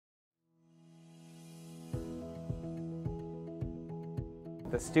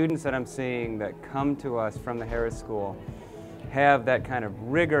The students that I'm seeing that come to us from the Harris School have that kind of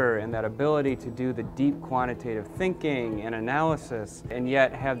rigor and that ability to do the deep quantitative thinking and analysis, and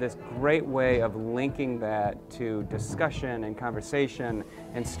yet have this great way of linking that to discussion and conversation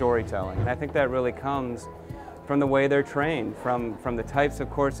and storytelling. And I think that really comes from the way they're trained, from the types of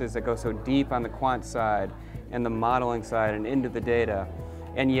courses that go so deep on the quant side and the modeling side and into the data,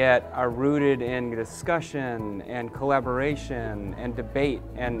 and yet are rooted in discussion and collaboration and debate.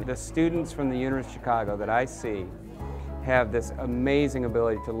 And the students from the University of Chicago that I see have this amazing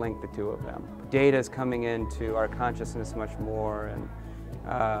ability to link the two of them. Data is coming into our consciousness much more, and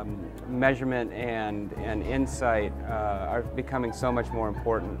measurement and insight are becoming so much more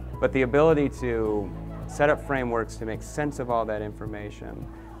important. But the ability to set up frameworks to make sense of all that information,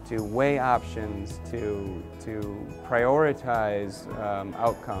 to weigh options, to prioritize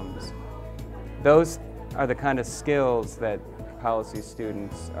outcomes, those are the kind of skills that policy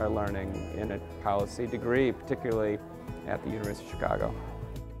students are learning in a policy degree, particularly at the University of Chicago.